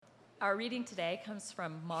Our reading today comes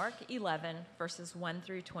from Mark 11, verses 1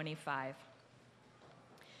 through 25.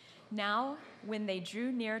 Now, when they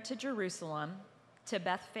drew near to Jerusalem, to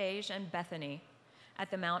Bethphage and Bethany, at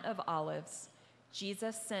the Mount of Olives,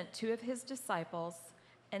 Jesus sent two of his disciples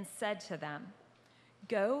and said to them,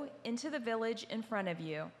 "Go into the village in front of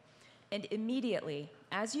you, and immediately,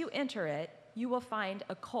 as you enter it, you will find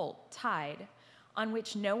a colt tied, on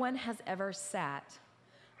which no one has ever sat.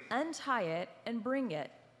 Untie it and bring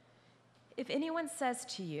it. If anyone says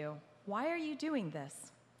to you, 'Why are you doing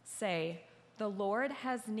this?' say, 'The Lord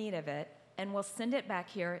has need of it and will send it back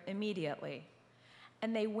here immediately.'"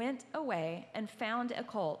 And they went away and found a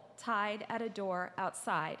colt tied at a door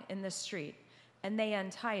outside in the street, and they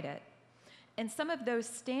untied it. And some of those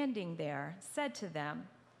standing there said to them,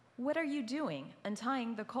 "What are you doing,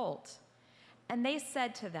 untying the colt?" And they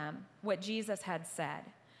said to them what Jesus had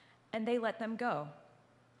said, and they let them go.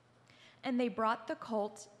 And they brought the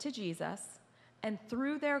colt to Jesus and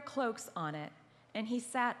threw their cloaks on it, and he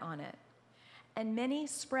sat on it. And many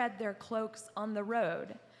spread their cloaks on the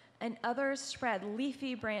road, and others spread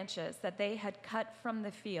leafy branches that they had cut from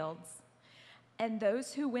the fields. And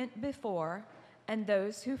those who went before and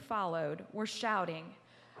those who followed were shouting,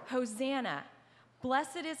 "Hosanna!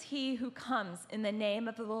 Blessed is he who comes in the name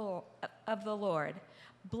of the Lord.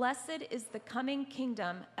 Blessed is the coming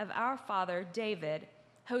kingdom of our father David.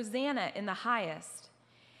 Hosanna in the highest."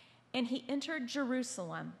 And he entered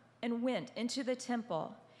Jerusalem and went into the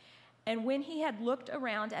temple. And when he had looked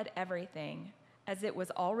around at everything, as it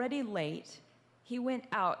was already late, he went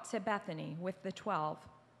out to Bethany with the 12.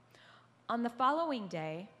 On the following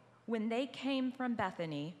day, when they came from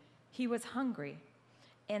Bethany, he was hungry.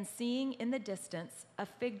 And seeing in the distance a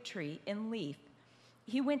fig tree in leaf,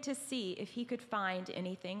 he went to see if he could find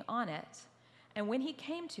anything on it. And when he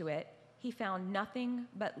came to it, he found nothing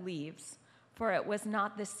but leaves, for it was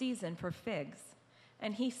not the season for figs.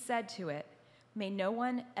 And he said to it, "May no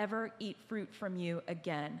one ever eat fruit from you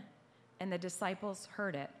again." And the disciples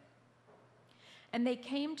heard it. And they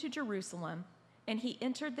came to Jerusalem, and he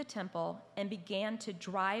entered the temple and began to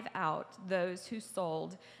drive out those who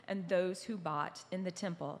sold and those who bought in the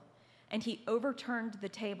temple. And he overturned the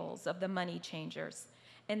tables of the money changers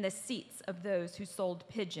and the seats of those who sold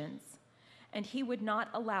pigeons. And he would not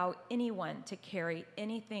allow anyone to carry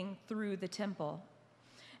anything through the temple.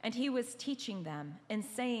 And he was teaching them and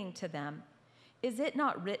saying to them, "Is it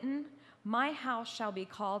not written, 'My house shall be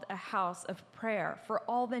called a house of prayer for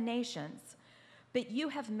all the nations'? But you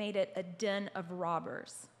have made it a den of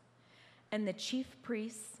robbers." And the chief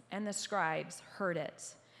priests and the scribes heard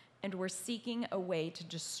it and were seeking a way to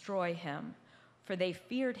destroy him, for they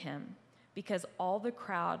feared him, because all the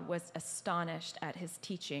crowd was astonished at his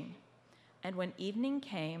teaching. And when evening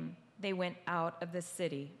came, they went out of the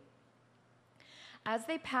city. As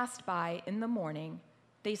they passed by in the morning,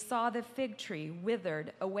 they saw the fig tree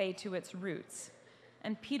withered away to its roots.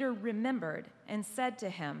 And Peter remembered and said to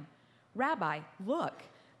him, "Rabbi, look,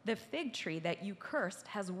 the fig tree that you cursed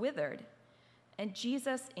has withered." And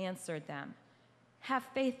Jesus answered them, "Have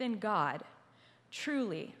faith in God.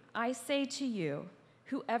 Truly, I say to you,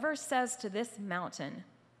 whoever says to this mountain,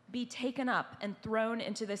 'Be taken up and thrown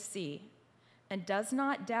into the sea,' and does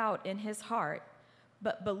not doubt in his heart,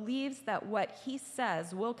 but believes that what he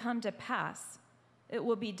says will come to pass, it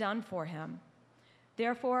will be done for him.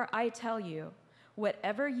 Therefore, I tell you,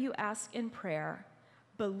 whatever you ask in prayer,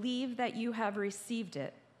 believe that you have received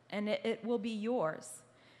it, and it will be yours.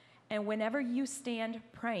 And whenever you stand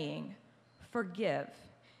praying, forgive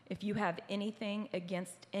if you have anything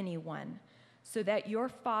against anyone, so that your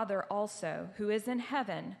Father also, who is in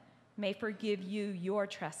heaven, may forgive you your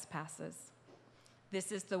trespasses." This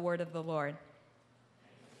is the word of the Lord.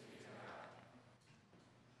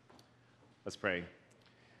 Let's pray.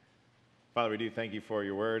 Father, we do thank you for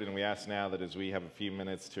your word, and we ask now that as we have a few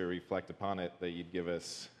minutes to reflect upon it, that you'd give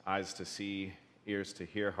us eyes to see, ears to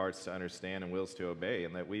hear, hearts to understand, and wills to obey,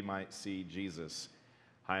 and that we might see Jesus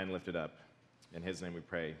high and lifted up. In his name we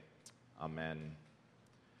pray. Amen.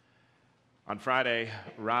 On Friday,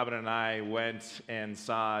 Robin and I went and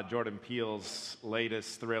saw Jordan Peele's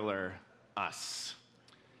latest thriller, Us.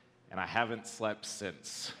 And I haven't slept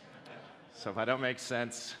since. So if I don't make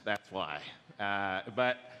sense, that's why.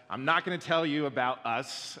 But I'm not going to tell you about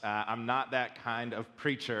Us. I'm not that kind of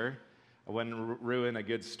preacher. I wouldn't ruin a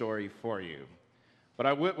good story for you.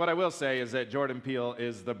 But what I will say is that Jordan Peele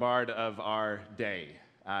is the bard of our day.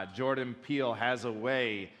 Jordan Peele has a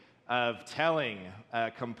way of telling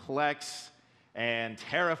a complex and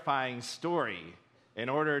terrifying story in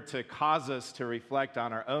order to cause us to reflect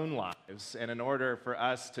on our own lives and in order for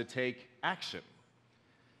us to take action.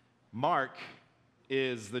 Mark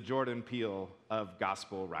is the Jordan Peele of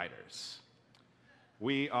gospel writers.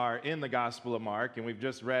 We are in the Gospel of Mark, and we've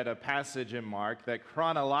just read a passage in Mark that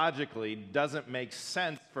chronologically doesn't make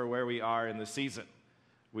sense for where we are in the season.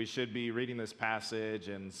 We should be reading this passage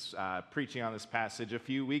and preaching on this passage a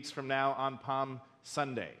few weeks from now on Palm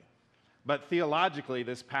Sunday. But theologically,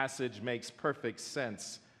 this passage makes perfect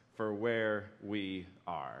sense for where we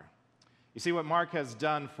are. You see, what Mark has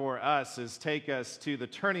done for us is take us to the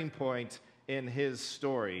turning point in his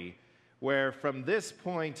story, where from this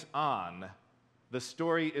point on, the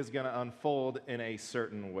story is going to unfold in a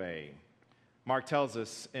certain way. Mark tells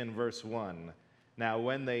us in verse 1, "Now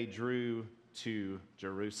when they drew to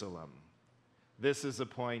Jerusalem." This is a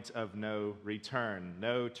point of no return,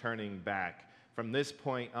 no turning back. From this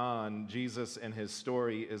point on, Jesus and his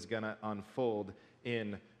story is going to unfold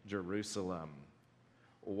in Jerusalem.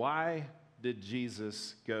 Why did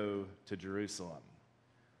Jesus go to Jerusalem?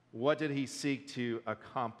 What did he seek to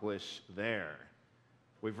accomplish there?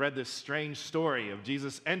 We've read this strange story of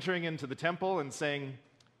Jesus entering into the temple and saying,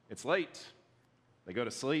 "It's late." They go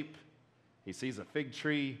to sleep. He sees a fig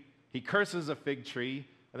tree. He curses a fig tree,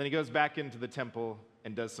 and then he goes back into the temple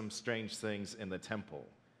and does some strange things in the temple.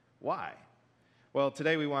 Why? Well,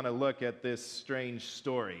 today we want to look at this strange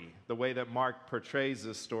story, the way that Mark portrays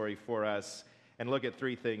this story for us, and look at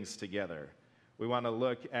three things together. We want to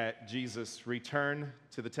look at Jesus' return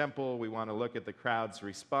to the temple. We want to look at the crowd's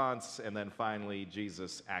response, and then finally,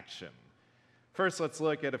 Jesus' action. First, let's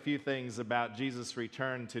look at a few things about Jesus'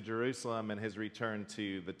 return to Jerusalem and his return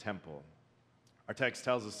to the temple. Our text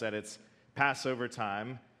tells us that it's Passover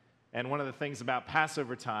time, and one of the things about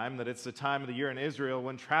Passover time, that it's the time of the year in Israel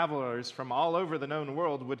when travelers from all over the known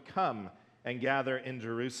world would come and gather in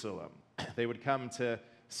Jerusalem. They would come to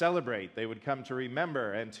celebrate, they would come to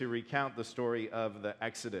remember and to recount the story of the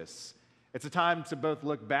Exodus. It's a time to both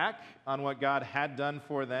look back on what God had done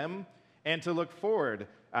for them and to look forward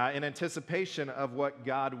in anticipation of what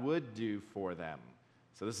God would do for them.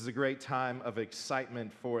 So this is a great time of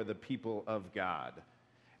excitement for the people of God.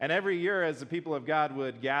 And every year as the people of God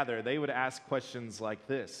would gather, they would ask questions like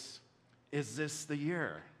this: is this the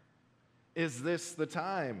year? Is this the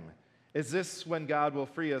time? Is this when God will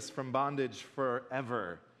free us from bondage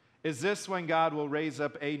forever? Is this when God will raise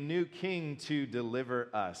up a new king to deliver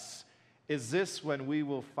us? Is this when we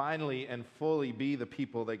will finally and fully be the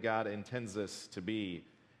people that God intends us to be?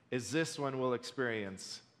 Is this when we'll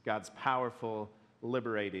experience God's powerful,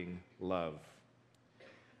 liberating love?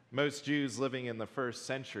 Most Jews living in the first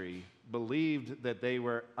century believed that they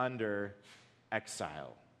were under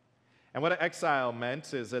exile. And what exile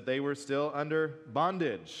meant is that they were still under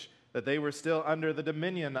bondage, that they were still under the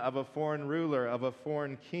dominion of a foreign ruler, of a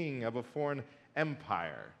foreign king, of a foreign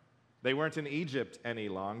empire. They weren't in Egypt any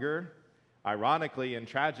longer. Ironically and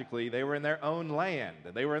tragically, they were in their own land.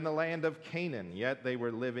 They were in the land of Canaan, yet they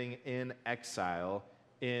were living in exile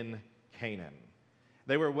in Canaan.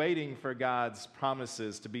 They were waiting for God's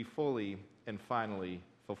promises to be fully and finally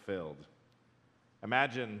fulfilled.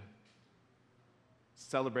 Imagine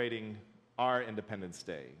celebrating our Independence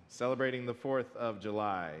Day, celebrating the 4th of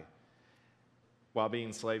July, while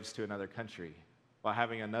being slaves to another country, while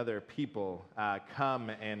having another people come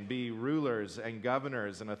and be rulers and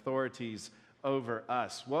governors and authorities over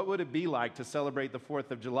us. What would it be like to celebrate the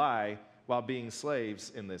 4th of July while being slaves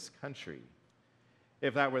in this country?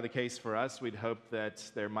 If that were the case for us, we'd hope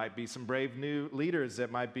that there might be some brave new leaders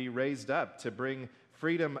that might be raised up to bring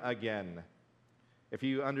freedom again. If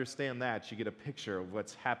you understand that, you get a picture of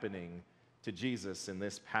what's happening to Jesus in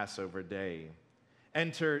this Passover day.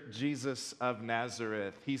 Enter Jesus of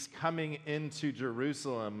Nazareth. He's coming into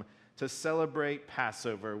Jerusalem to celebrate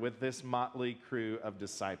Passover with this motley crew of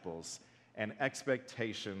disciples, and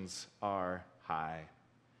expectations are high.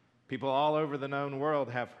 People all over the known world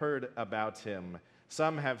have heard about him.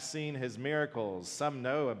 Some have seen his miracles. Some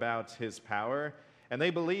know about his power, and they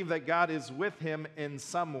believe that God is with him in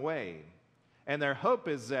some way. And their hope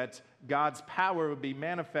is that God's power would be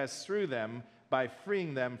manifest through them by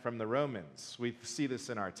freeing them from the Romans. We see this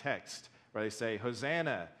in our text, where they say,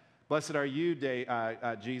 "Hosanna, blessed are you,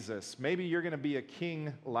 Jesus. Maybe you're going to be a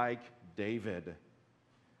king like David."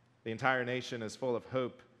 The entire nation is full of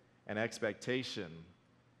hope and expectation,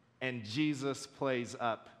 and Jesus plays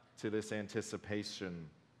up to this anticipation.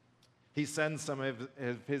 He sends some of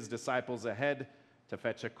his disciples ahead to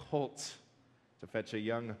fetch a colt, to fetch a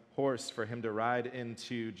young horse for him to ride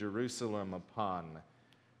into Jerusalem upon.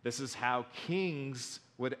 This is how kings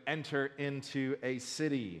would enter into a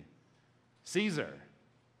city. Caesar,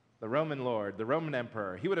 the Roman lord, the Roman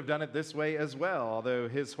emperor, he would have done it this way as well, although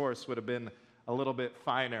his horse would have been a little bit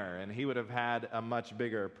finer and he would have had a much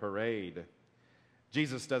bigger parade.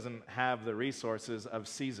 Jesus doesn't have the resources of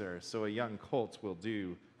Caesar, so a young colt will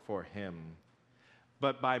do for him.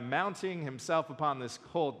 But by mounting himself upon this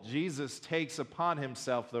colt, Jesus takes upon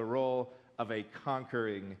himself the role of a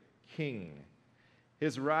conquering king.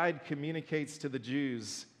 His ride communicates to the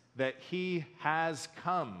Jews that he has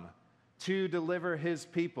come to deliver his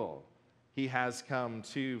people. He has come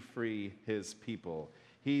to free his people.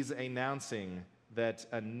 He's announcing that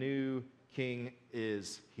a new king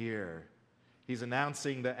is here. He's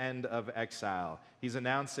announcing the end of exile. He's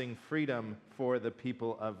announcing freedom for the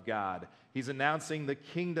people of God. He's announcing the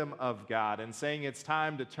kingdom of God and saying it's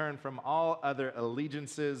time to turn from all other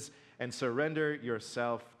allegiances and surrender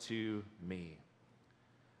yourself to me.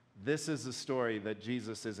 This is the story that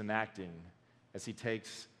Jesus is enacting as he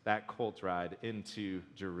takes that colt ride into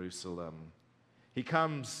Jerusalem. He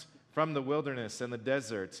comes from the wilderness and the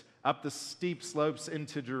desert, up the steep slopes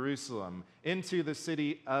into Jerusalem, into the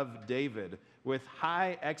city of David, with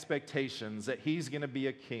high expectations that he's going to be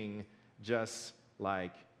a king just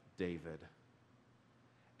like David.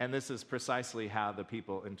 And this is precisely how the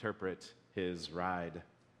people interpret his ride.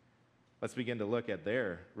 Let's begin to look at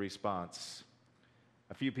their response.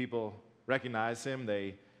 A few people recognize him.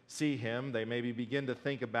 They see him. They maybe begin to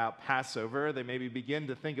think about Passover. They maybe begin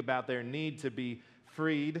to think about their need to be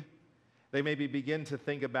freed. They maybe begin to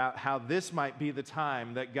think about how this might be the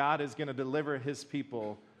time that God is going to deliver his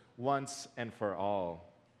people once and for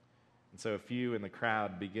all. And so a few in the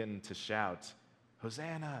crowd begin to shout,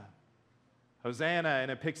 "Hosanna! Hosanna!"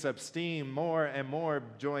 And it picks up steam. More and more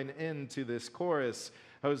join into this chorus.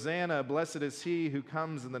 Hosanna, blessed is he who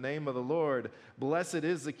comes in the name of the Lord. Blessed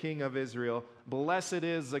is the King of Israel. Blessed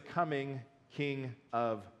is the coming King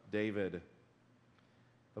of David.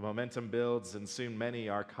 The momentum builds, and soon many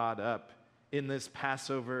are caught up in this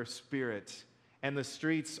Passover spirit, and the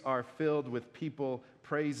streets are filled with people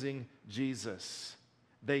praising Jesus.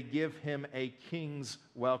 They give him a king's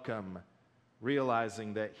welcome,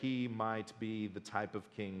 realizing that he might be the type of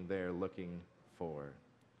king they're looking for.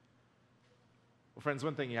 Well, friends,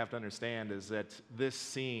 one thing you have to understand is that this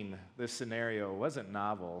scene, this scenario, wasn't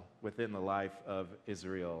novel within the life of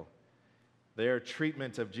Israel. Their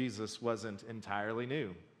treatment of Jesus wasn't entirely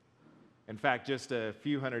new. In fact, just a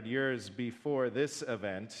few hundred years before this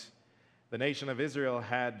event, the nation of Israel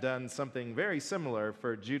had done something very similar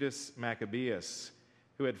for Judas Maccabeus,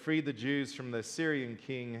 who had freed the Jews from the Syrian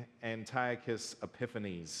king Antiochus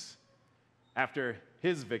Epiphanes. After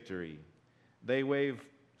his victory, they waved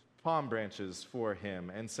palm branches for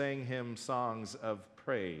him and sang him songs of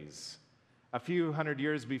praise. A few hundred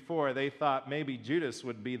years before, they thought maybe Judas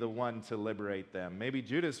would be the one to liberate them. Maybe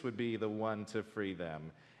Judas would be the one to free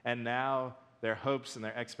them. And now their hopes and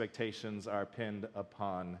their expectations are pinned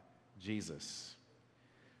upon Jesus.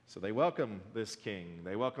 So they welcome this king.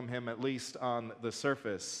 They welcome him at least on the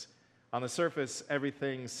surface. On the surface,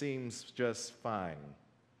 everything seems just fine.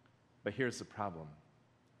 But here's the problem.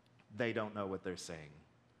 They don't know what they're saying.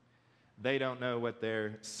 They don't know what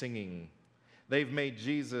they're singing. They've made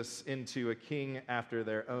Jesus into a king after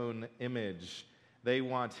their own image. They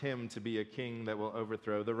want him to be a king that will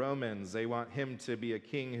overthrow the Romans. They want him to be a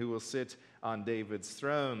king who will sit on David's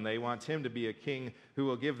throne. They want him to be a king who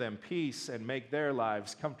will give them peace and make their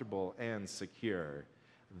lives comfortable and secure.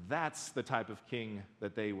 That's the type of king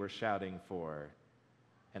that they were shouting for.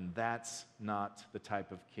 And that's not the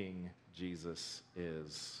type of king Jesus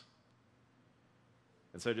is.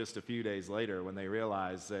 And so just a few days later, when they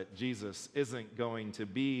realize that Jesus isn't going to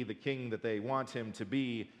be the king that they want him to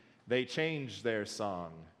be, they change their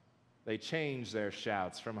song. They change their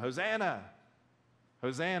shouts from Hosanna,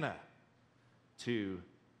 Hosanna, to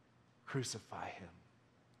crucify him,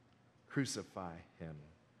 crucify him.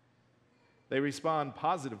 They respond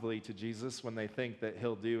positively to Jesus when they think that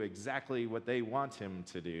he'll do exactly what they want him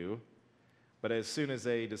to do. But as soon as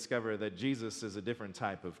they discover that Jesus is a different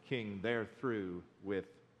type of king, they're through with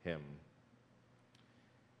him.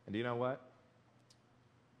 And do you know what?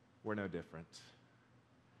 We're no different.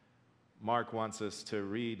 Mark wants us to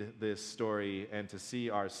read this story and to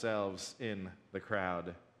see ourselves in the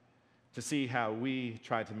crowd, to see how we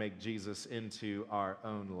try to make Jesus into our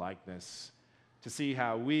own likeness, to see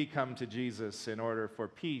how we come to Jesus in order for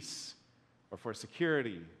peace or for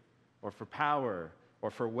security or for power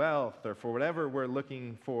or for wealth or for whatever we're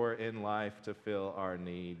looking for in life to fill our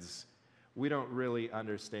needs. We don't really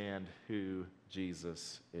understand who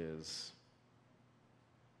Jesus is.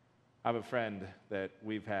 I have a friend that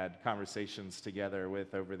we've had conversations together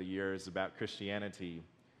with over the years about Christianity.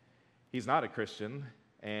 He's not a Christian,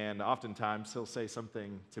 and oftentimes he'll say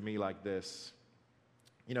something to me like this: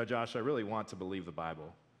 "You know, Josh, I really want to believe the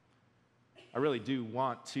Bible. I really do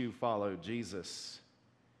want to follow Jesus.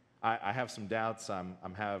 I have some doubts. I'm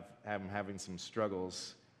having some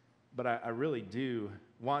struggles, but I really do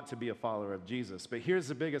want to be a follower of Jesus. But here's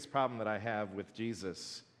the biggest problem that I have with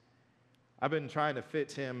Jesus. I've been trying to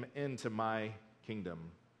fit him into my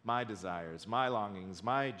kingdom, my desires, my longings,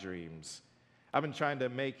 my dreams. I've been trying to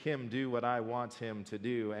make him do what I want him to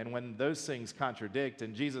do. And when those things contradict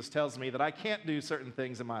and Jesus tells me that I can't do certain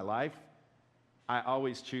things in my life, I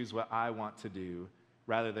always choose what I want to do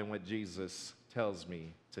rather than what Jesus tells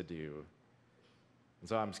me to do. And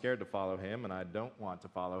so I'm scared to follow him, and I don't want to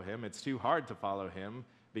follow him. It's too hard to follow him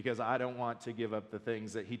because I don't want to give up the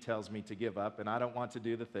things that he tells me to give up, and I don't want to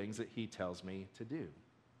do the things that he tells me to do.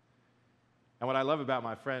 And what I love about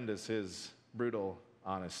my friend is his brutal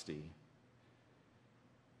honesty.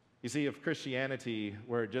 You see, if Christianity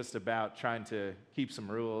were just about trying to keep some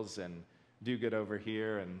rules and do good over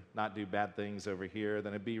here and not do bad things over here,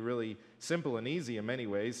 then it'd be really simple and easy in many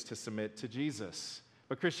ways to submit to Jesus.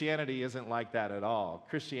 But Christianity isn't like that at all.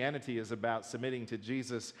 Christianity is about submitting to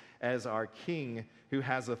Jesus as our King who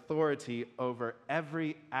has authority over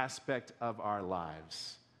every aspect of our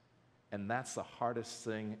lives. And that's the hardest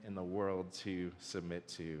thing in the world to submit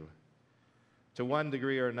to. To one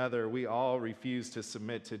degree or another, we all refuse to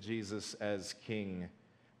submit to Jesus as King.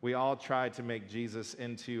 We all try to make Jesus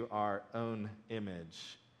into our own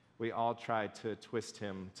image. We all try to twist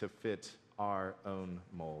him to fit our own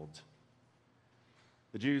mold.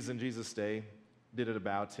 The Jews in Jesus' day did it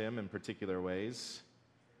about him in particular ways.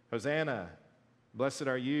 Hosanna, blessed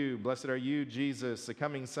are you, Jesus, the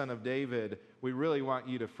coming Son of David. We really want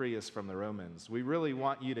you to free us from the Romans. We really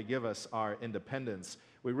want you to give us our independence.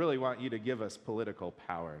 We really want you to give us political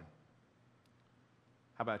power.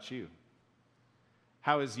 How about you?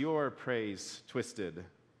 How is your praise twisted?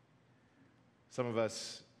 Some of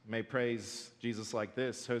us may praise Jesus like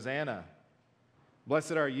this: Hosanna,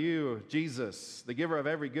 blessed are you, Jesus, the giver of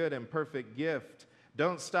every good and perfect gift.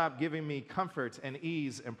 Don't stop giving me comfort and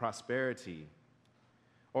ease and prosperity.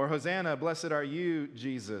 Or Hosanna, blessed are you,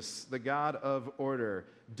 Jesus, the God of order.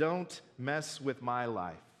 Don't mess with my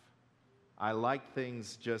life. I like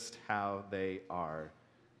things just how they are.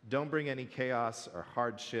 Don't bring any chaos or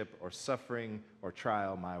hardship or suffering or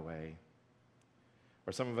trial my way.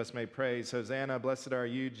 Or some of us may praise, Hosanna, blessed are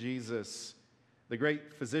you, Jesus, the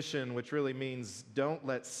great physician, which really means don't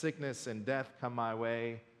let sickness and death come my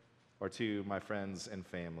way or to my friends and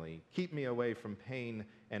family. Keep me away from pain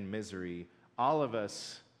and misery. All of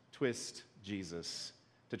us twist Jesus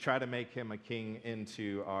to try to make him a king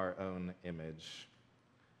into our own image.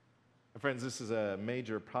 Friends, this is a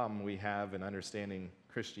major problem we have in understanding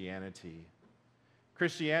Christianity.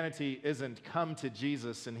 Christianity isn't come to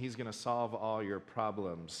Jesus and he's going to solve all your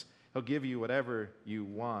problems. He'll give you whatever you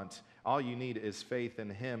want. All you need is faith in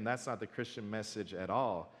him. That's not the Christian message at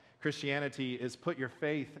all. Christianity is put your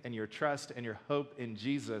faith and your trust and your hope in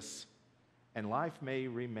Jesus, and life may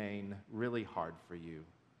remain really hard for you.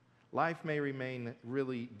 Life may remain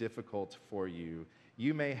really difficult for you.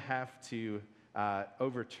 You may have to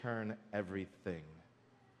overturn everything.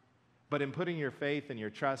 But in putting your faith and your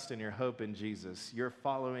trust and your hope in Jesus, you're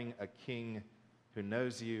following a king who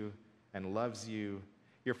knows you and loves you.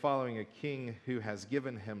 You're following a king who has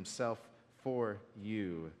given himself for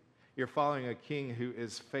you. You're following a king who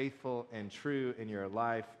is faithful and true in your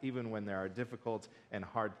life, even when there are difficult and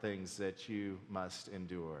hard things that you must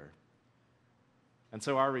endure. And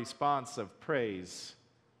so our response of praise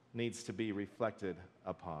needs to be reflected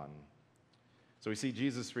upon. So we see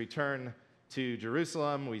Jesus return to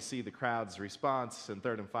Jerusalem. We see the crowd's response. And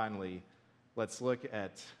third and finally, let's look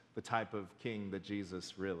at the type of king that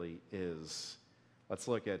Jesus really is. Let's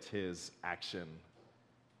look at his action.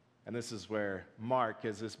 And this is where Mark,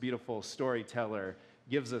 as this beautiful storyteller,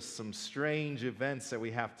 gives us some strange events that we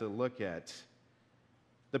have to look at.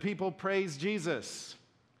 The people praise Jesus.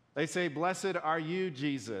 They say, blessed are you,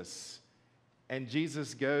 Jesus. And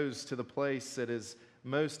Jesus goes to the place that is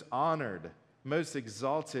most honored, most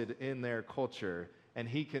exalted in their culture, and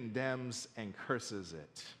he condemns and curses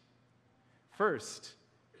it. First,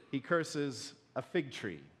 he curses a fig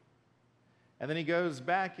tree. And then he goes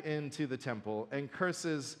back into the temple and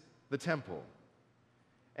curses the temple.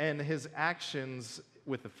 And his actions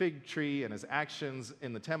with the fig tree and his actions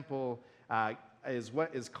in the temple is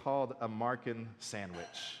what is called a Markan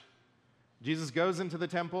sandwich. Jesus goes into the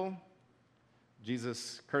temple.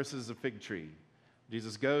 Jesus curses the fig tree.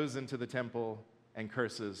 Jesus goes into the temple and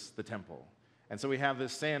curses the temple. And so we have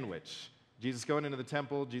this sandwich. Jesus going into the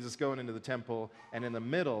temple, Jesus going into the temple, and in the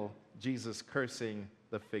middle, Jesus cursing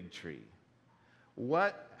the fig tree.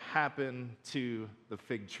 What happened to the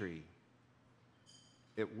fig tree?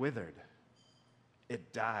 It withered.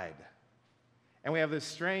 it died. And we have this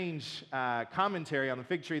strange commentary on the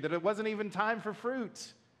fig tree that it wasn't even time for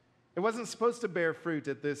fruit. It wasn't supposed to bear fruit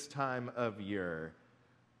at this time of year.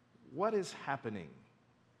 What is happening?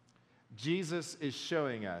 Jesus is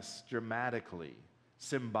showing us dramatically,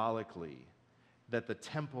 symbolically, that the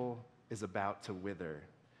temple is about to wither.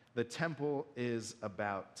 The temple is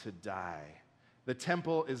about to die. The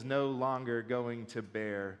temple is no longer going to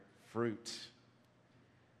bear fruit.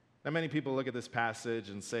 Now, many people look at this passage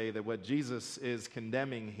and say that what Jesus is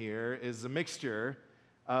condemning here is a mixture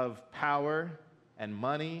of power and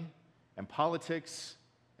money and politics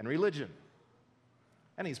and religion.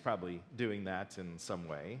 And he's probably doing that in some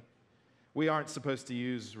way. We aren't supposed to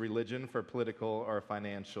use religion for political or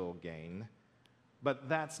financial gain, but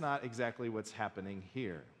that's not exactly what's happening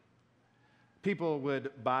here. People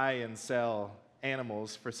would buy and sell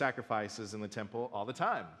animals for sacrifices in the temple all the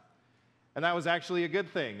time. And that was actually a good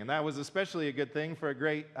thing. And that was especially a good thing for a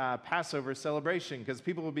great Passover celebration, because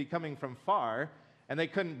people would be coming from far and they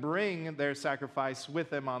couldn't bring their sacrifice with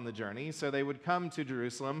them on the journey. So they would come to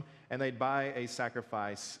Jerusalem and they'd buy a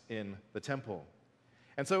sacrifice in the temple.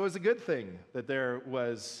 And so it was a good thing that there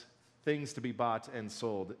was things to be bought and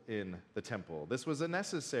sold in the temple. This was a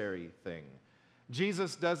necessary thing.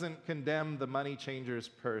 Jesus doesn't condemn the money changers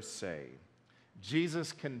per se.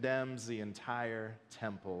 Jesus condemns the entire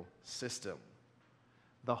temple system.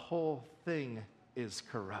 The whole thing is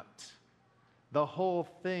corrupt. The whole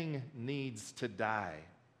thing needs to die.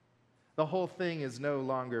 The whole thing is no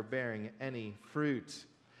longer bearing any fruit.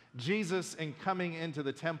 Jesus, in coming into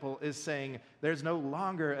the temple, is saying there's no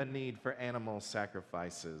longer a need for animal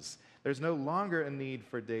sacrifices. There's no longer a need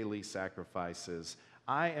for daily sacrifices.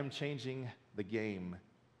 I am changing the game.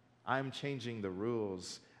 I'm changing the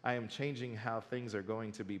rules. I am changing how things are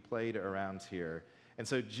going to be played around here. And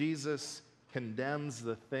so Jesus condemns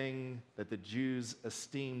the thing that the Jews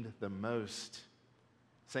esteemed the most,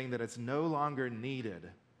 saying that it's no longer needed.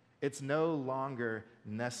 It's no longer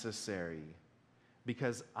necessary,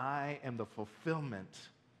 because I am the fulfillment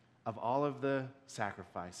of all of the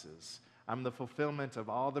sacrifices. I'm the fulfillment of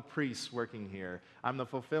all the priests working here. I'm the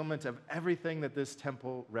fulfillment of everything that this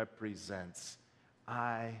temple represents.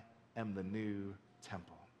 I am the new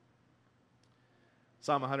temple.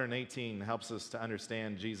 Psalm 118 helps us to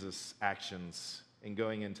understand Jesus' actions in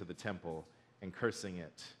going into the temple and cursing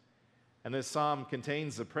it. And this psalm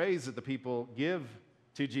contains the praise that the people give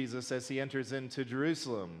to Jesus as he enters into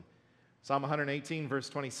Jerusalem. Psalm 118, verse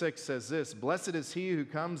 26 says this: "Blessed is he who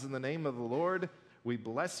comes in the name of the Lord. We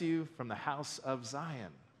bless you from the house of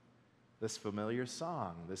Zion." This familiar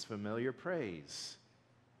song, this familiar praise.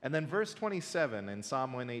 And then verse 27 in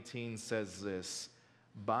Psalm 118 says this: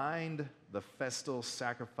 "Bind the festal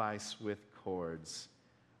sacrifice with cords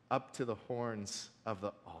up to the horns of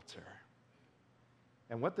the altar."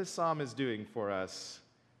 And what this psalm is doing for us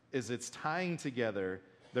is it's tying together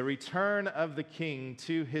the return of the king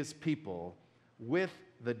to his people with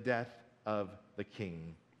the death of the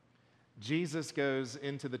king. Jesus goes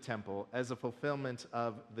into the temple as a fulfillment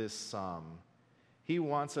of this psalm. He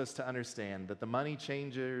wants us to understand that the money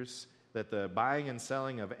changers, that the buying and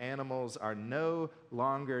selling of animals are no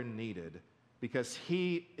longer needed, because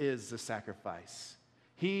he is the sacrifice.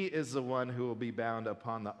 He is the one who will be bound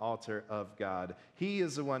upon the altar of God. He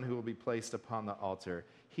is the one who will be placed upon the altar.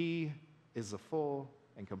 He is the full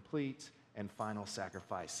and complete and final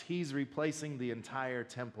sacrifice. He's replacing the entire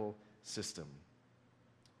temple system.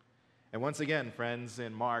 And once again, friends,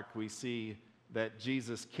 in Mark, we see that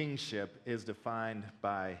Jesus' kingship is defined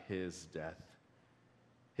by his death.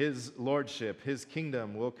 His lordship, his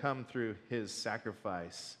kingdom will come through his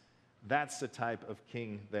sacrifice. That's the type of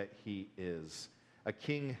king that he is, a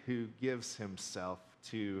king who gives himself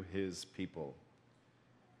to his people.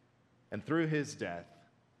 And through his death,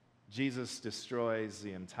 Jesus destroys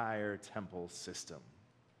the entire temple system.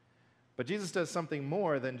 But Jesus does something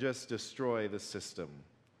more than just destroy the system.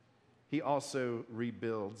 He also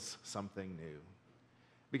rebuilds something new.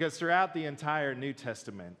 Because throughout the entire New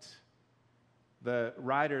Testament, the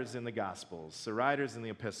writers in the Gospels, the writers in the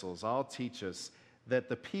epistles, all teach us that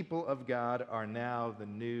the people of God are now the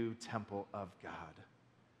new temple of God.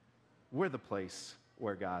 We're the place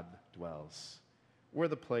where God dwells. We're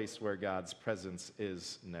the place where God's presence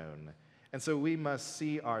is known. And so we must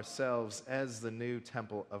see ourselves as the new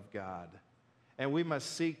temple of God. And we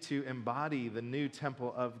must seek to embody the new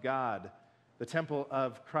temple of God, the temple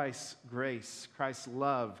of Christ's grace, Christ's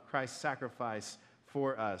love, Christ's sacrifice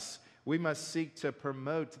for us. We must seek to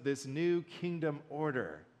promote this new kingdom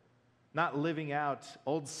order, not living out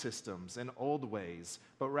old systems and old ways,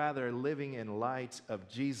 but rather living in light of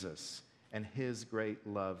Jesus and his great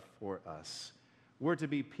love for us. We're to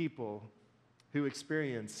be people who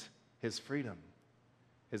experience his freedom,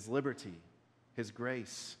 his liberty, his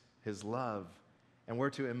grace, his love, and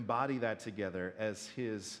we're to embody that together as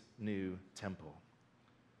his new temple.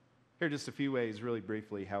 Here are just a few ways, really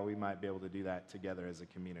briefly, how we might be able to do that together as a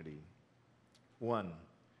community. 1,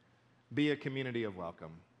 be a community of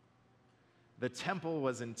welcome. The temple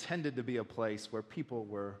was intended to be a place where people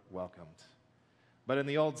were welcomed. But in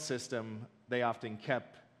the old system, they often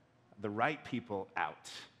kept the right people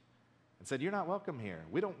out and said, "You're not welcome here.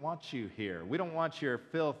 We don't want you here. We don't want your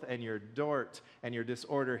filth and your dirt and your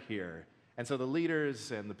disorder here." And so the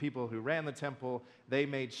leaders and the people who ran the temple, they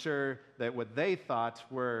made sure that what they thought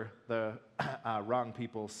were the wrong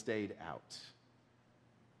people stayed out.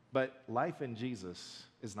 But life in Jesus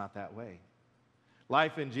is not that way.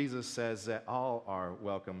 Life in Jesus says that all are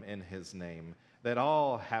welcome in his name, that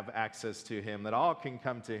all have access to him, that all can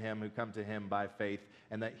come to him who come to him by faith,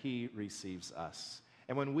 and that he receives us.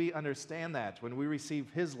 And when we understand that, when we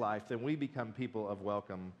receive his life, then we become people of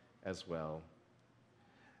welcome as well.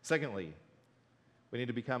 Secondly, we need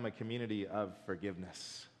to become a community of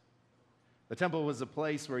forgiveness. The temple was a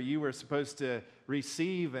place where you were supposed to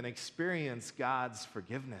receive and experience God's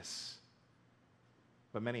forgiveness.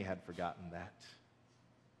 But many had forgotten that.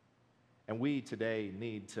 And we today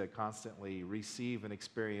need to constantly receive and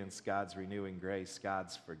experience God's renewing grace,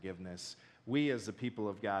 God's forgiveness. We as the people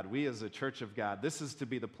of God, we as the church of God, this is to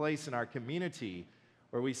be the place in our community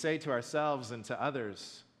where we say to ourselves and to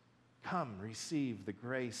others, "Come, receive the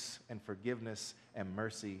grace and forgiveness and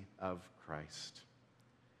mercy of Christ."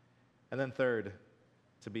 And then third,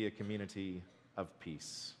 to be a community of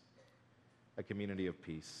peace. A community of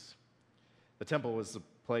peace. The temple was the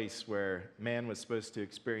place where man was supposed to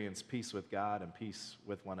experience peace with God and peace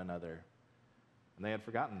with one another. And they had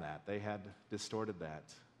forgotten that. They had distorted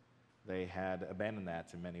that. They had abandoned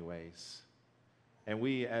that in many ways. And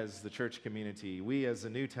we as the church community, we as the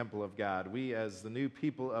new temple of God, we as the new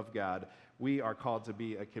people of God, we are called to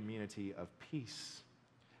be a community of peace.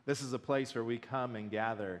 This is a place where we come and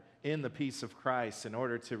gather in the peace of Christ in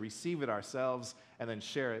order to receive it ourselves and then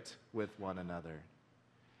share it with one another.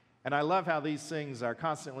 And I love how these things are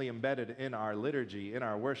constantly embedded in our liturgy, in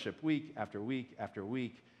our worship, week after week after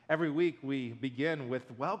week. Every week we begin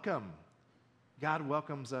with welcome. God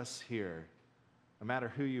welcomes us here, no matter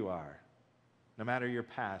who you are, no matter your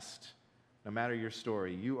past, no matter your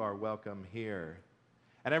story, you are welcome here.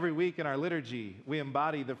 And every week in our liturgy, we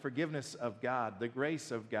embody the forgiveness of God, the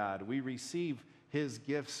grace of God. We receive his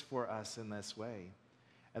gifts for us in this way.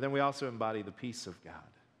 And then we also embody the peace of God.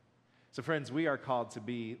 So friends, we are called to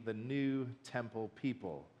be the new temple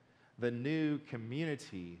people, the new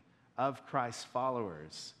community of Christ's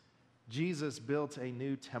followers. Jesus built a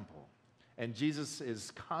new temple, and Jesus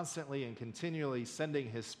is constantly and continually sending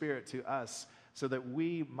his Spirit to us so that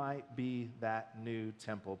we might be that new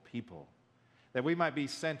temple people, that we might be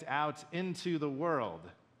sent out into the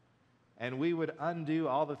world, and we would undo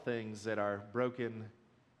all the things that are broken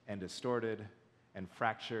and distorted and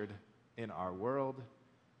fractured in our world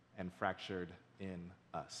and fractured in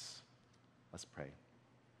us. Let's pray.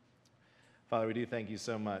 Father, we do thank you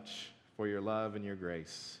so much for your love and your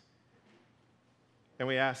grace. And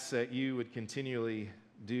we ask that you would continually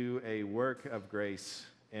do a work of grace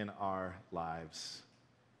in our lives,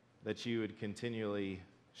 that you would continually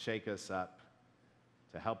shake us up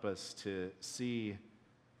to help us to see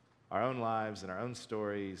our own lives and our own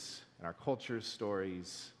stories and our culture's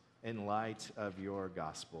stories in light of your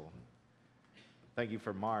gospel. Thank you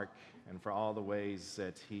for Mark and for all the ways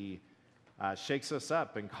that he shakes us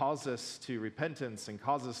up and calls us to repentance and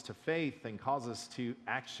calls us to faith and calls us to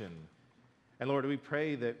action. And Lord, we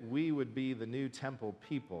pray that we would be the new temple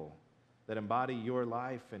people that embody your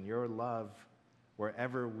life and your love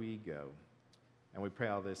wherever we go. And we pray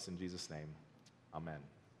all this in Jesus' name.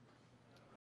 Amen.